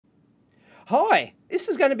Hi, this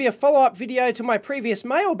is going to be a follow-up video to my previous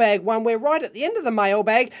mailbag one where right at the end of the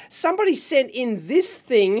mailbag somebody sent in this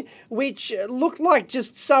thing which looked like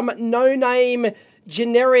just some no-name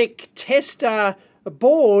generic tester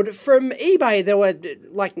board from eBay. There were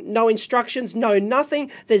like no instructions, no nothing,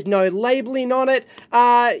 there's no labeling on it,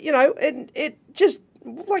 it just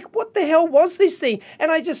like, what the hell was this thing?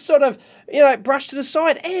 And I just sort of, brushed it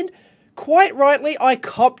aside, and quite rightly, I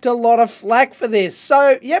copped a lot of flack for this.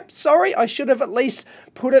 So, yep, sorry, I should have at least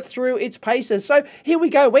put it through its paces. So, here we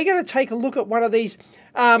go. We're going to take a look at one of these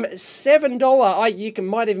 $7, you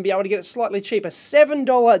might even be able to get it slightly cheaper,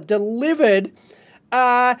 $7 delivered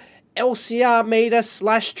LCR meter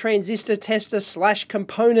 / transistor tester /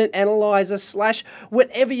 component analyzer /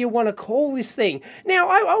 whatever you want to call this thing. Now,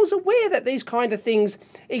 I was aware that these kind of things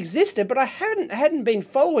existed, but I hadn't been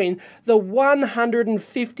following the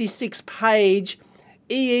 156-page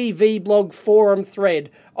EEVblog forum thread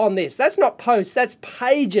on this. That's not posts, that's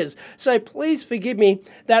pages. So please forgive me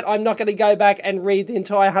that I'm not going to go back and read the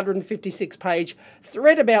entire 156-page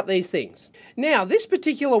thread about these things. Now, this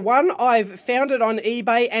particular one, I've found it on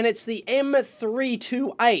eBay, and it's the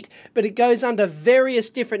M328, but it goes under various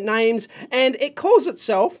different names, and it calls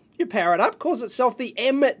itself, you power it up, calls itself the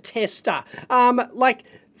M Tester. Like,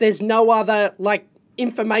 there's no other,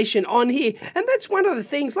 information on here, and that's one of the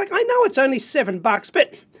things, I know it's only $7,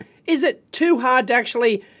 but is it too hard to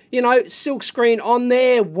actually, silk screen on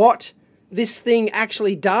there what this thing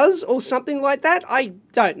actually does or something like that? I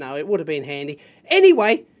don't know. It would have been handy.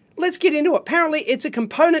 Anyway, let's get into it. Apparently, it's a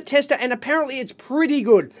component tester, and apparently it's pretty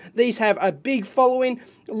good. These have a big following,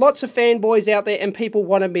 lots of fanboys out there, and people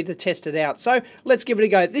wanted me to test it out. So let's give it a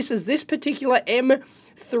go. This is this particular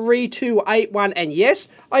M328 one, and yes,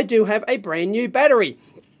 I do have a brand new battery.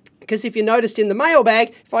 Because if you noticed in the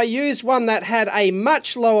mailbag, if I used one that had a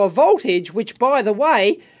much lower voltage, which by the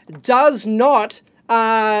way, does not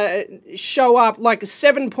show up like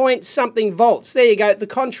 7-point-something volts. There you go. The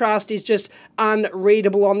contrast is just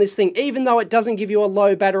unreadable on this thing, even though it doesn't give you a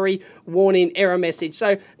low battery warning error message.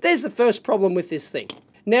 So there's the first problem with this thing.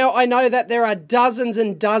 Now, I know that there are dozens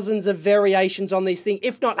and dozens of variations on this thing,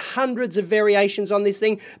 if not hundreds of variations on this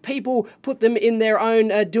thing. People put them in their own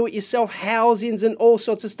do-it-yourself housings and all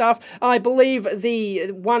sorts of stuff. I believe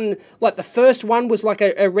the one, the first one was like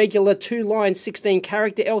a regular 2-line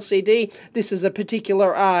 16-character LCD. This is a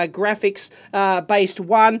particular graphics-based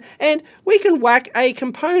one, and we can whack a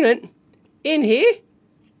component in here,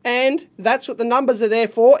 and that's what the numbers are there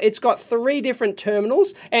for. It's got 3 different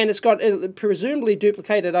terminals, and it's got presumably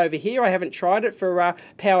duplicated over here. I haven't tried it for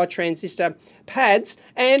power transistor pads,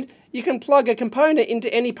 and you can plug a component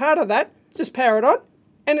into any part of that, just power it on,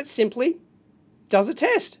 and it simply does a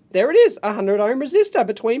test. There it is, a 100 ohm resistor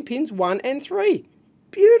between pins 1 and 3.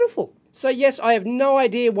 Beautiful. So yes, I have no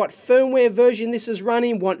idea what firmware version this is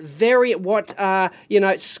running, what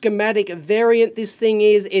schematic variant this thing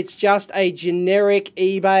is. It's just a generic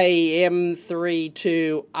eBay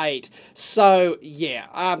M328. So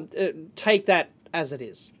yeah, take that as it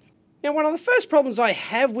is. Now, one of the first problems I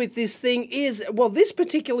have with this thing is, well, this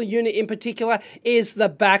particular unit in particular is the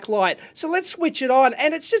backlight. So let's switch it on,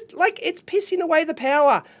 and it's just it's pissing away the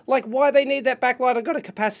power. Why they need that backlight? I've got a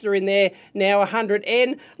capacitor in there now,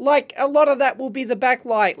 100N. A lot of that will be the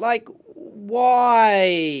backlight.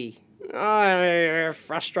 Why? Oh,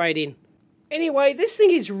 frustrating. Anyway, this thing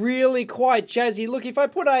is really quite jazzy. Look, if I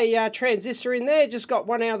put a transistor in there, just got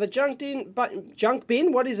one out of the junk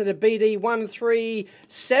bin. What is it, a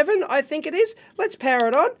BD137, I think it is. Let's power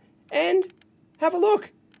it on and have a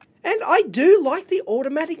look. And I do like the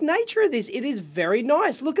automatic nature of this. It is very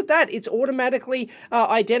nice. Look at that. It's automatically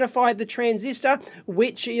identified the transistor,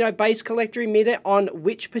 which, base collector emitter on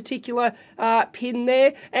which particular pin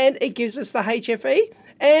there. And it gives us the HFE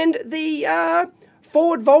and the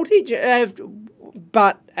forward voltage,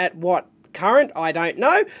 but at what current, I don't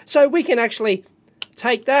know. So we can actually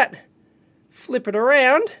take that, flip it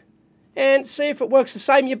around, and see if it works the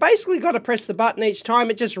same. You basically got to press the button each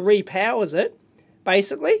time. It just repowers it,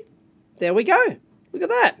 basically. There we go. Look at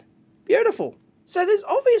that. Beautiful. So there's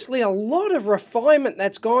obviously a lot of refinement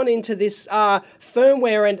that's gone into this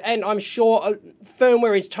firmware, and I'm sure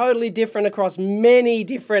firmware is totally different across many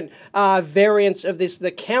different variants of this,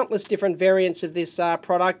 the countless different variants of this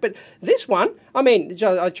product. But this one, I mean,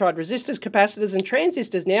 I tried resistors, capacitors, and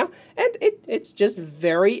transistors now, and it's just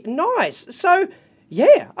very nice. So,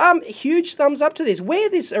 Yeah, huge thumbs up to this. Where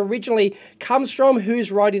this originally comes from, who's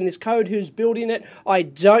writing this code, who's building it, I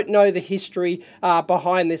don't know the history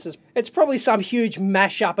behind this. It's probably some huge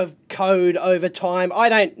mashup of code over time. I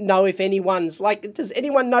don't know if anyone's, like, does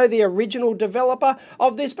anyone know the original developer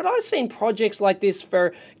of this? But I've seen projects like this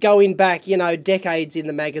for going back, you know, decades in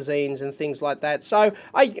the magazines and things like that. So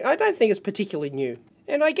I don't think it's particularly new.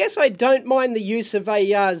 And I guess I don't mind the use of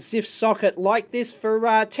a ZIF socket like this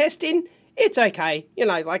for testing. It's okay, you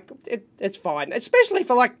know, like, it's fine, especially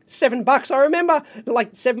for like $7. I remember,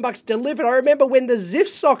 like, $7 delivered. I remember when the ZIF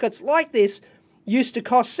sockets like this used to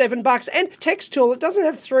cost $7, and text tool, it doesn't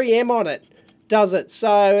have 3M on it, does it?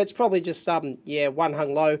 So it's probably just, yeah, one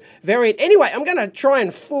hung low variant. Anyway, I'm going to try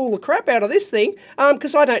and fool the crap out of this thing,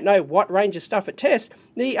 because I don't know what range of stuff it tests.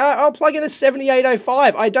 I'll plug in a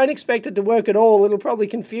 7805. I don't expect it to work at all. It'll probably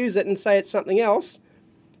confuse it and say it's something else,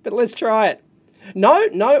 but let's try it. No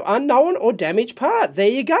unknown or damaged part. There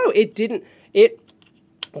you go. It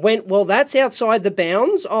went, well, that's outside the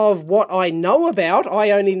bounds of what I know about. I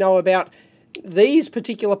only know about these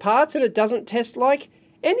particular parts, and it doesn't test like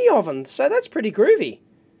any of them. So that's pretty groovy.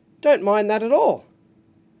 Don't mind that at all.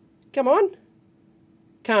 Come on.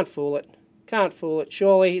 Can't fool it. Can't fool it.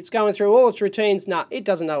 Surely it's going through all its routines. Nah, it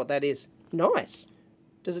doesn't know what that is. Nice.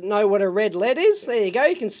 Does it know what a red LED is? There you go.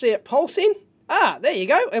 You can see it pulsing. Ah, there you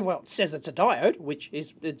go. Well, it says it's a diode, which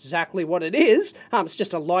is exactly what it is. It's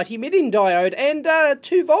just a light emitting diode, and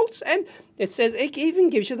 2 volts, and it says it even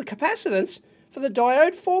gives you the capacitance for the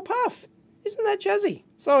diode 4-puff. Isn't that jazzy?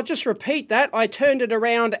 So I'll just repeat that. I turned it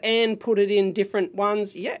around and put it in different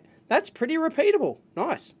ones. Yeah, that's pretty repeatable.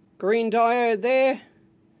 Nice. Green diode there.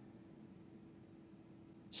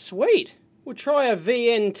 Sweet. We'll try a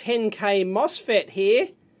VN10K MOSFET here,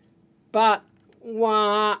 but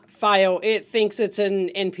fail. It thinks it's an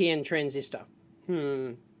NPN transistor.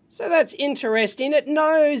 So that's interesting. It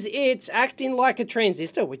knows it's acting like a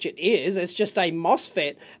transistor, which it is. It's just a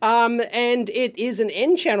MOSFET. And it is an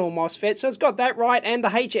N-channel MOSFET, so it's got that right. And the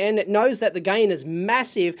HN, it knows that the gain is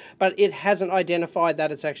massive, but it hasn't identified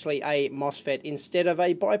that it's actually a MOSFET instead of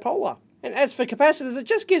a bipolar. And as for capacitors, it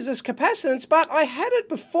just gives us capacitance, but I had it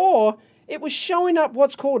before. It was showing up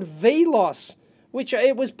what's called V-loss, which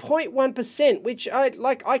it was 0.1%, which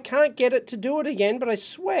I can't get it to do it again, but I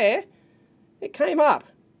swear it came up.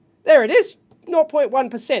 There it is,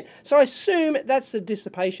 0.1%. So I assume that's the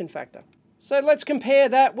dissipation factor. So let's compare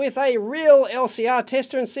that with a real LCR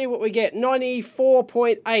tester and see what we get.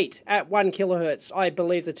 94.8 at 1 kilohertz, I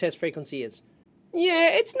believe the test frequency is. Yeah,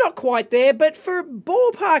 it's not quite there, but for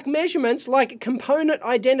ballpark measurements like component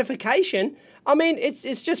identification, I mean,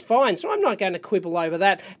 it's just fine, so I'm not going to quibble over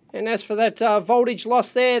that. And as for that voltage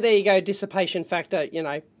loss there you go, dissipation factor, you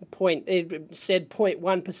know, it said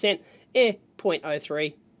 0.1%,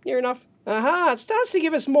 0.03, near enough. It starts to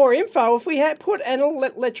give us more info. If we had put an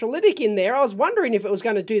electrolytic in there, I was wondering if it was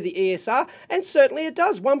going to do the ESR, and certainly it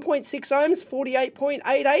does. 1.6 ohms,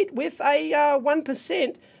 48.88 with a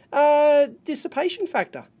 1% dissipation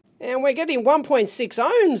factor. And we're getting 1.6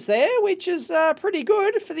 ohms there, which is pretty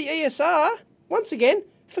good for the ESR. Once again,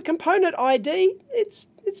 for component ID, it's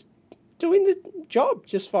doing the job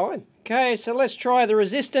just fine. Okay, so let's try the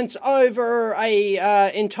resistance over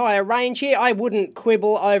a entire range here. I wouldn't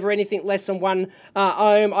quibble over anything less than 1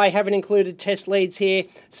 ohm. I haven't included test leads here,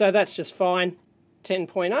 so that's just fine.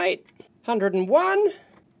 10.8, 101,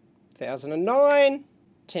 1009,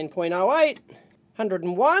 10.08,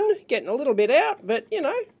 101, getting a little bit out, but you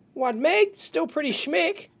know, 1 meg, still pretty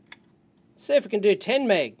schmick. See if we can do 10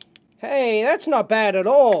 meg. Hey, that's not bad at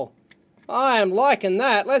all. I am liking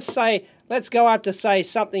that. Let's go up to, say,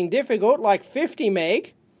 something difficult, like 50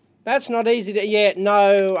 meg. That's not easy to, yeah,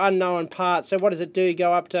 no unknown part. So what does it do?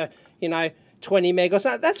 Go up to, you know, 20 meg or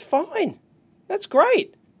something. That's fine. That's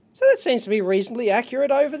great. So that seems to be reasonably accurate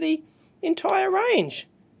over the entire range.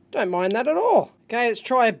 Don't mind that at all. Okay, let's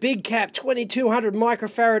try a big cap 2200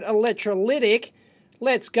 microfarad electrolytic.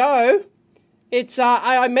 Let's go. It's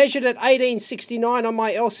I measured at 1869 on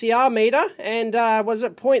my LCR meter, and was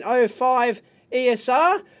it 0.05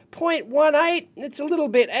 ESR, 0.18. It's a little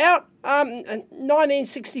bit out.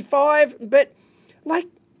 1965, but like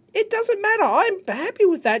it doesn't matter. I'm happy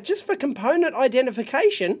with that. Just for component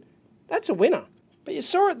identification, that's a winner. But you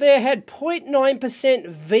saw it there had 0.9%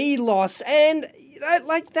 V loss, and you know,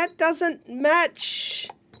 like that doesn't match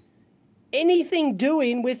anything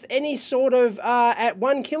doing with any sort of, at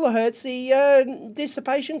 1 kilohertz, the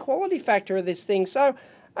dissipation quality factor of this thing. So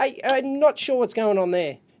I'm not sure what's going on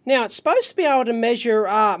there. Now, it's supposed to be able to measure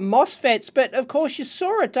MOSFETs, but of course you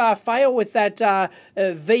saw it fail with that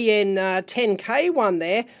VN10K one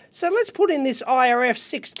there. So let's put in this IRF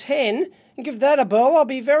 610 and give that a whirl. I'll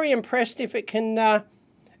be very impressed if it can,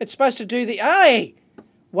 it's supposed to do the, hey!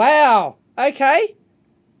 Wow, okay.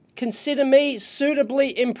 Consider me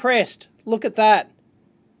suitably impressed. Look at that.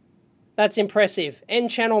 That's impressive.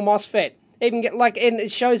 N-channel MOSFET. Even get like, and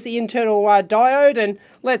it shows the internal diode, and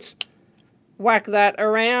let's whack that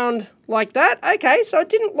around like that. Okay, so I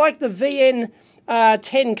didn't like the VN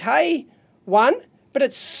 10K one, but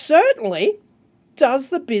it certainly does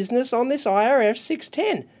the business on this IRF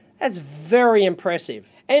 610. That's very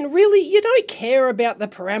impressive. And really, you don't care about the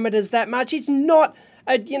parameters that much. It's not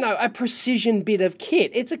a precision bit of kit.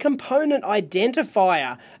 It's a component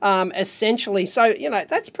identifier, essentially. So,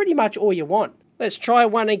 that's pretty much all you want. Let's try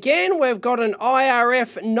one again. We've got an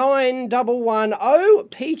IRF 9110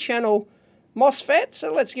 P-channel MOSFET.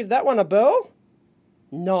 So let's give that one a whirl.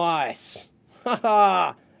 Nice.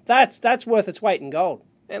 Haha. That's worth its weight in gold.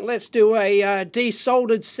 And let's do a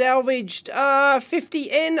desoldered salvaged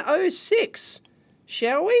 50N06,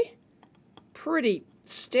 shall we? Pretty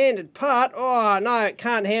standard part. Oh no, it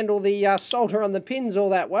can't handle the solder on the pins all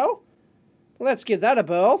that well. Let's give that a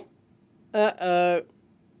whirl. Uh-oh.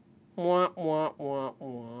 Wah, wah, wah,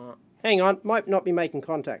 wah. Hang on, might not be making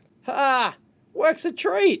contact. Ha! Works a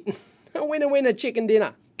treat. A winner winner chicken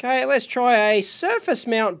dinner. Okay, let's try a surface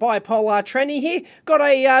mount bipolar tranny here. Got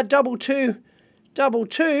a double two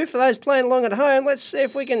for those playing along at home. Let's see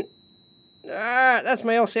if we can... that's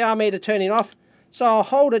my LCR meter turning off. So I'll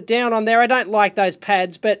hold it down on there. I don't like those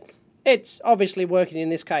pads, but it's obviously working in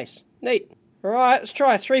this case. Neat. Alright, let's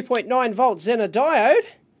try a 3.9 volt Zener diode.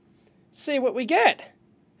 See what we get.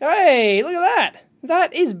 Hey, look at that.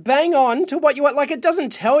 That is bang on to what you want. Like, it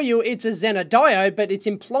doesn't tell you it's a Zener diode, but it's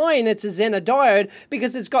implying it's a Zener diode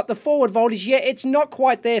because it's got the forward voltage. Yeah, it's not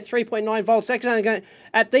quite there, 3.9 volts. Actually, going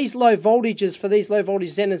at these low voltages, for these low voltage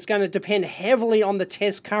Zener, it's going to depend heavily on the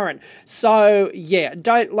test current. So, yeah,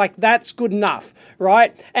 that's good enough,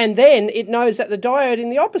 right? And then it knows that the diode in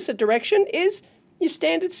the opposite direction is your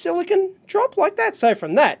standard silicon drop like that. So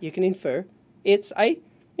from that, you can infer it's a,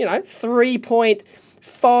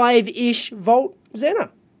 3.5-ish volt Zener.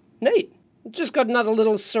 Neat. Just got another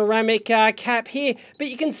little ceramic cap here, but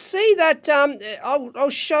you can see that I'll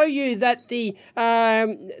show you that the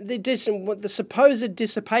supposed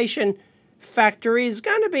dissipation factor is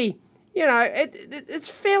going to be, it's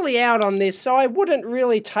fairly out on this, so I wouldn't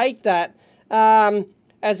really take that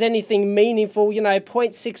as anything meaningful.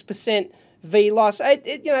 0.6% V loss.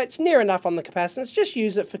 It's near enough on the capacitance. Just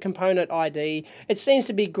use it for component ID. It seems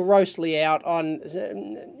to be grossly out on,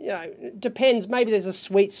 depends. Maybe there's a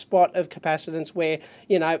sweet spot of capacitance where,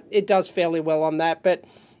 it does fairly well on that. But,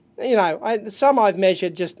 some I've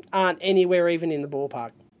measured just aren't anywhere even in the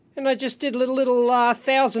ballpark. And I just did a little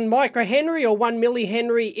 1000 microhenry or 1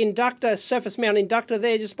 millihenry inductor, surface mount inductor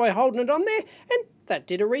there just by holding it on there. And that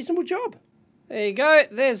did a reasonable job. There you go.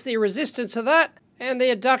 There's the resistance of that. And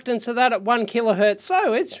the inductance of that at 1 kilohertz,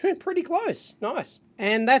 so it's pretty close. Nice.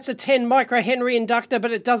 And that's a 10 microhenry inductor,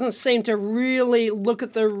 but it doesn't seem to really look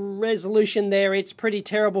at the resolution there. It's pretty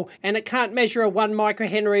terrible. And it can't measure a 1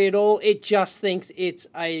 microhenry at all. It just thinks it's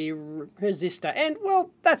a resistor. And, well,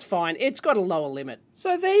 that's fine. It's got a lower limit.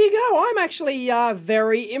 So there you go. I'm actually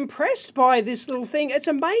very impressed by this little thing. It's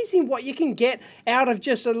amazing what you can get out of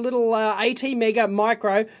just a little 80 mega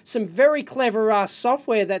micro. Some very clever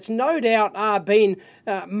software that's no doubt been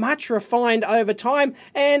much refined over time,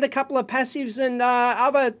 and a couple of passives and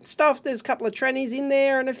other stuff. There's a couple of trannies in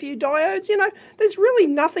there and a few diodes. There's really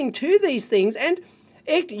nothing to these things, and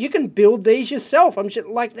you can build these yourself. I'm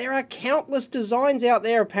sure, there are countless designs out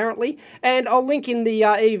there apparently, and I'll link in the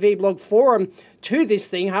EEVblog forum to this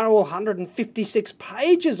thing, all 156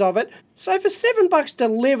 pages of it. So for $7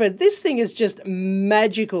 delivered, this thing is just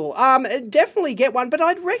magical. Definitely get one, but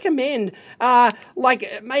I'd recommend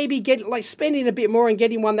maybe spending a bit more and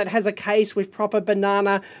getting one that has a case with proper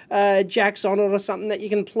banana jacks on it or something that you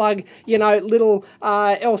can plug, little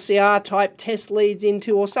LCR type test leads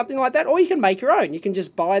into or something like that. Or you can make your own. You can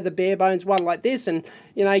just buy the bare bones one like this and,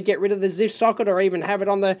 get rid of the ZIF socket or even have it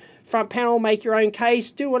on the front panel, make your own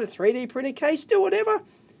case, do what a 3D printed case, do whatever.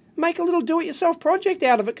 Make a little do-it-yourself project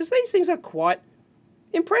out of it, because these things are quite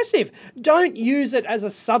impressive. Don't use it as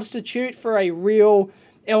a substitute for a real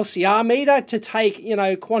LCR meter to take,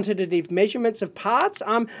 quantitative measurements of parts.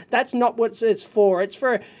 That's not what it's for. It's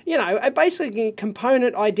for, a basic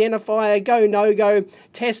component identifier, go, no-go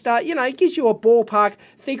tester. It gives you a ballpark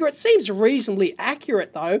figure. It seems reasonably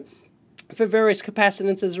accurate, though. for various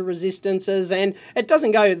capacitances or resistances, and it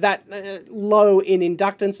doesn't go that low in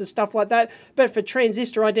inductance and stuff like that. But for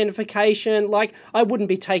transistor identification, like, I wouldn't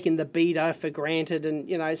be taking the beta for granted and,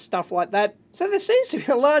 you know, stuff like that. So there seems to be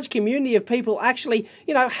a large community of people actually,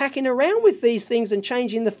 you know, hacking around with these things and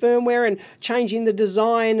changing the firmware and changing the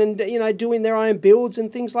design and, you know, doing their own builds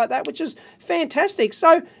and things like that, which is fantastic.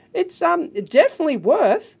 So it's definitely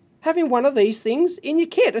worth having one of these things in your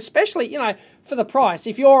kit, especially, you know, for the price.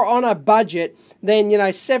 If you're on a budget, then, you know,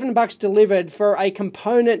 $7 delivered for a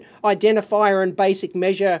component identifier and basic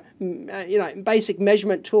measure, you know, basic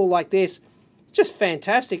measurement tool like this, just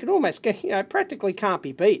fantastic. It almost, you know, practically can't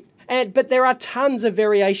be beat. But there are tons of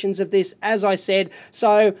variations of this, as I said.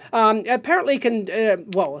 So apparently can,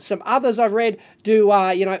 well, some others I've read do,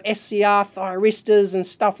 you know, SCR thyristors and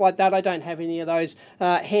stuff like that. I don't have any of those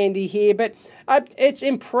handy here, but it's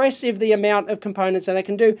impressive the amount of components that it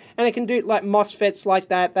can do. And it can do like MOSFETs like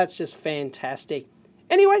that. That's just fantastic.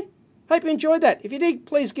 Anyway, hope you enjoyed that. If you did,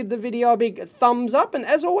 please give the video a big thumbs up. And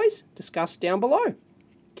as always, discuss down below.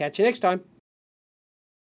 Catch you next time.